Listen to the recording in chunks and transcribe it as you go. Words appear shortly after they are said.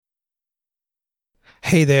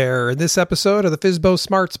Hey there, in this episode of the Fizbo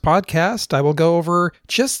Smarts podcast, I will go over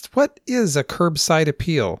just what is a curbside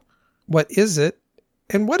appeal, what is it,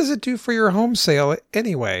 and what does it do for your home sale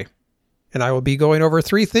anyway. And I will be going over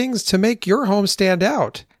 3 things to make your home stand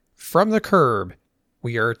out from the curb.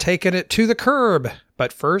 We are taking it to the curb,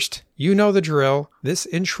 but first, you know the drill, this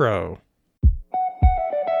intro.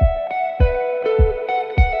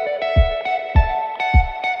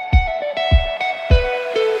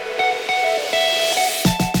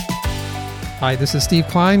 Hi, this is Steve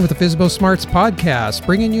Klein with the Fizbo Smarts podcast,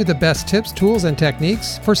 bringing you the best tips, tools, and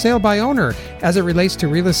techniques for sale by owner as it relates to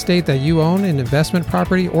real estate that you own, an investment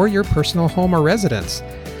property, or your personal home or residence,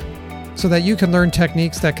 so that you can learn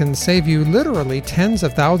techniques that can save you literally tens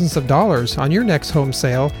of thousands of dollars on your next home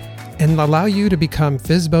sale and allow you to become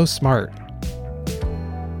Fizbo Smart.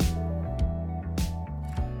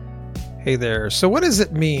 Hey there, so what does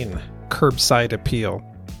it mean, curbside appeal?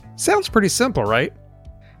 Sounds pretty simple, right?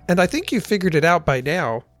 And I think you figured it out by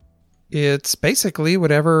now. It's basically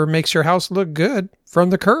whatever makes your house look good from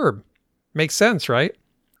the curb. Makes sense, right?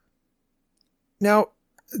 Now,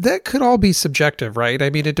 that could all be subjective, right? I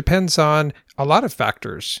mean, it depends on a lot of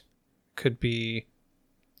factors. Could be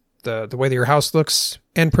the way that your house looks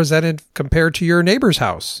and presented compared to your neighbor's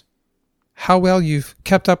house. How well you've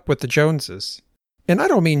kept up with the Joneses. And I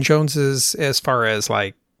don't mean Joneses as far as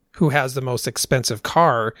like who has the most expensive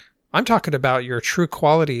car. I'm talking about your true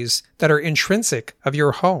qualities that are intrinsic of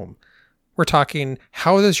your home. We're talking,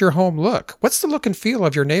 how does your home look? What's the look and feel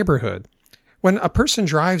of your neighborhood? When a person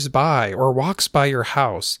drives by or walks by your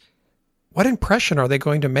house, what impression are they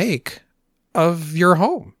going to make of your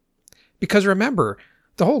home? Because remember,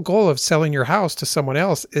 the whole goal of selling your house to someone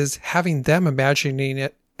else is having them imagining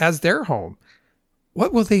it as their home.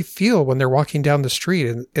 What will they feel when they're walking down the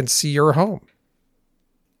street and see your home?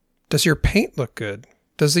 Does your paint look good?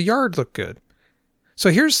 Does the yard look good?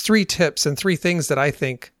 So here's 3 tips and 3 things that I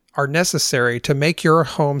think are necessary to make your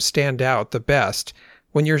home stand out the best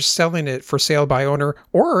when you're selling it for sale by owner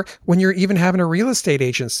or when you're even having a real estate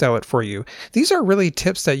agent sell it for you. These are really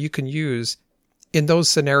tips that you can use in those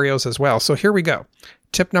scenarios as well. So here we go.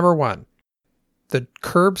 Tip number 1, the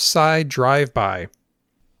curbside drive-by.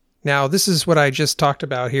 Now, this is what I just talked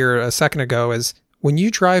about here a second ago is when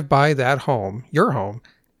you drive by that home, your home,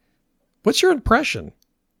 what's your impression?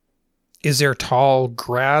 Is there tall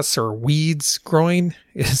grass or weeds growing?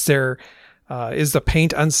 Is the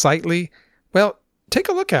paint unsightly? Well, take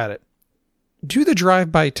a look at it. Do the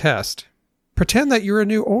drive-by test. Pretend that you're a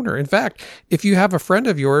new owner. In fact, if you have a friend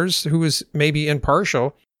of yours who is maybe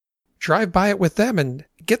impartial, drive by it with them and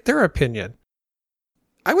get their opinion.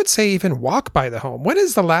 I would say even walk by the home. When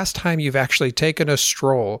is the last time you've actually taken a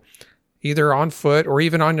stroll, either on foot or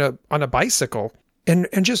even on a bicycle, and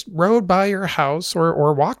just rode by your house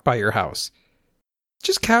or walked by your house?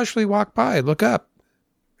 Just casually walk by, look up.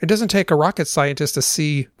 It doesn't take a rocket scientist to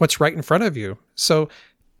see what's right in front of you. So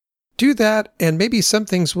do that, and maybe some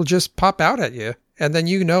things will just pop out at you, and then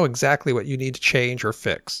you know exactly what you need to change or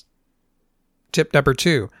fix. Tip number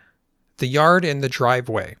 2, the yard and the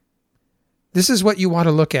driveway. This is what you want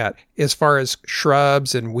to look at as far as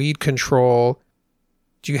shrubs and weed control.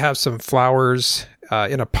 Do you have some flowers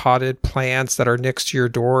in a potted plants that are next to your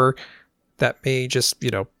door that may just,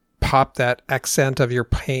 pop that accent of your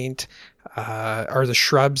paint? Are the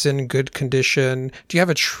shrubs in good condition? Do you have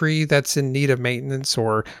a tree that's in need of maintenance?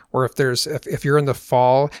 Or if you're in the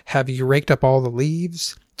fall, have you raked up all the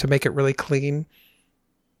leaves to make it really clean?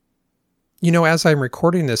 As I'm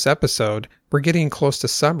recording this episode, we're getting close to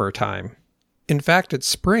summertime. In fact, it's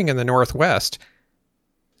spring in the Northwest.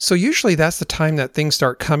 So usually that's the time that things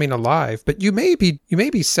start coming alive, but you may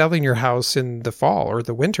be selling your house in the fall or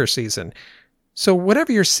the winter season. So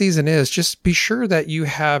whatever your season is, just be sure that you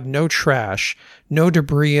have no trash, no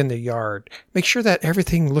debris in the yard. Make sure that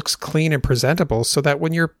everything looks clean and presentable so that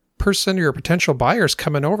when your person or your potential buyer's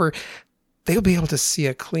coming over, they'll be able to see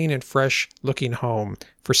a clean and fresh looking home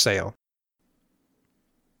for sale.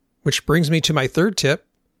 Which brings me to my 3rd tip,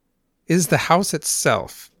 is the house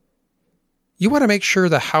itself. You want to make sure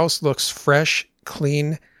the house looks fresh,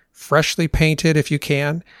 clean, freshly painted if you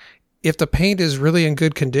can. If the paint is really in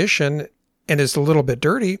good condition and is a little bit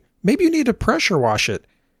dirty, maybe you need to pressure wash it.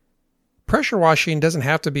 Pressure washing doesn't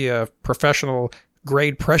have to be a professional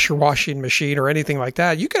grade pressure washing machine or anything like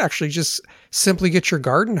that. You could actually just simply get your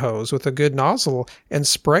garden hose with a good nozzle and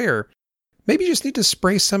sprayer. Maybe you just need to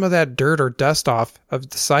spray some of that dirt or dust off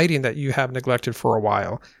of the siding that you have neglected for a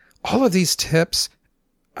while. All of these tips,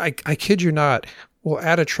 I kid you not, will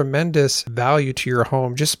add a tremendous value to your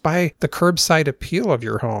home just by the curbside appeal of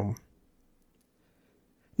your home.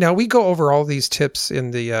 Now, we go over all these tips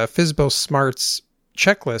in the Fizbo Smarts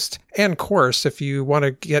checklist and course. If you want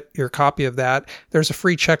to get your copy of that, there's a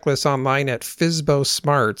free checklist online at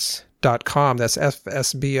fsbosmarts.com. That's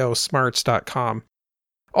FSBOsmarts.com.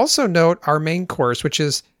 Also note our main course, which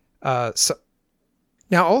is now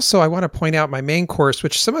also I want to point out my main course,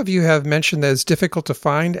 which some of you have mentioned that is difficult to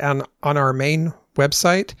find on our main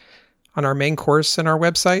website, on our main course in our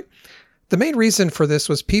website. The main reason for this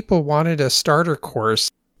was people wanted a starter course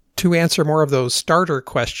to answer more of those starter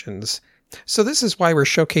questions. So this is why we're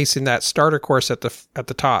showcasing that starter course at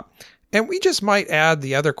the top. And we just might add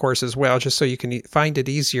the other course as well, just so you can find it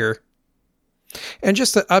easier. And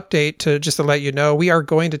just an update to let you know, we are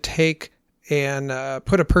going to take and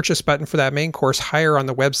put a purchase button for that main course higher on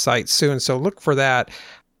the website soon. So look for that.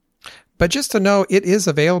 But just to know, it is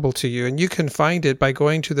available to you, and you can find it by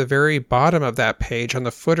going to the very bottom of that page on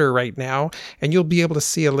the footer right now, and you'll be able to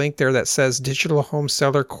see a link there that says Digital Home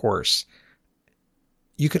Seller Course.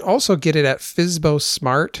 You can also get it at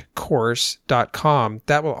fsbosmartcourse.com.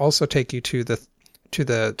 That will also take you to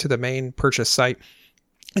the main purchase site.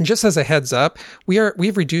 And just as a heads up,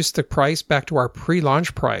 we've reduced the price back to our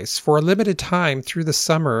pre-launch price for a limited time through the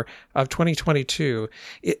summer of 2022.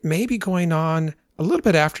 It may be going on a little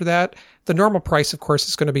bit after that. The normal price, of course,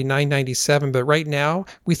 is going to be $997, but right now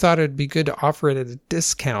we thought it'd be good to offer it at a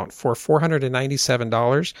discount for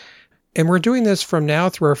 $497. And we're doing this from now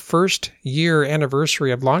through our first year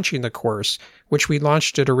anniversary of launching the course, which we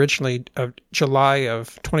launched it originally of July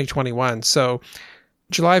of 2021. So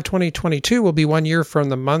July of 2022 will be 1 year from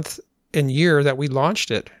the month and year that we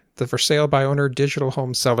launched it, the For Sale by Owner Digital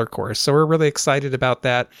Home Seller Course. So we're really excited about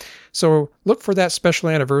that. So look for that special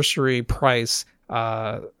anniversary price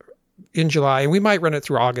in July, and we might run it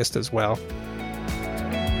through August as well.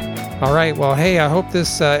 All right. Well, hey, I hope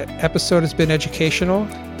this episode has been educational.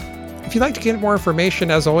 If you'd like to get more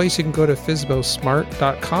information, as always, you can go to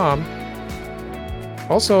fsbosmart.com.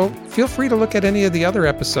 Also, feel free to look at any of the other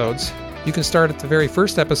episodes. You can start at the very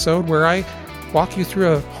first episode where I walk you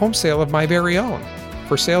through a home sale of my very own,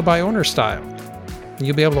 For Sale by Owner style. And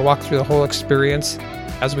you'll be able to walk through the whole experience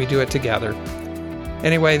as we do it together.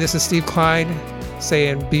 Anyway, this is Steve Klein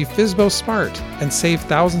saying be FSBO smart and save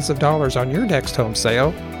thousands of dollars on your next home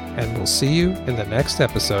sale, and we'll see you in the next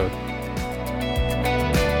episode.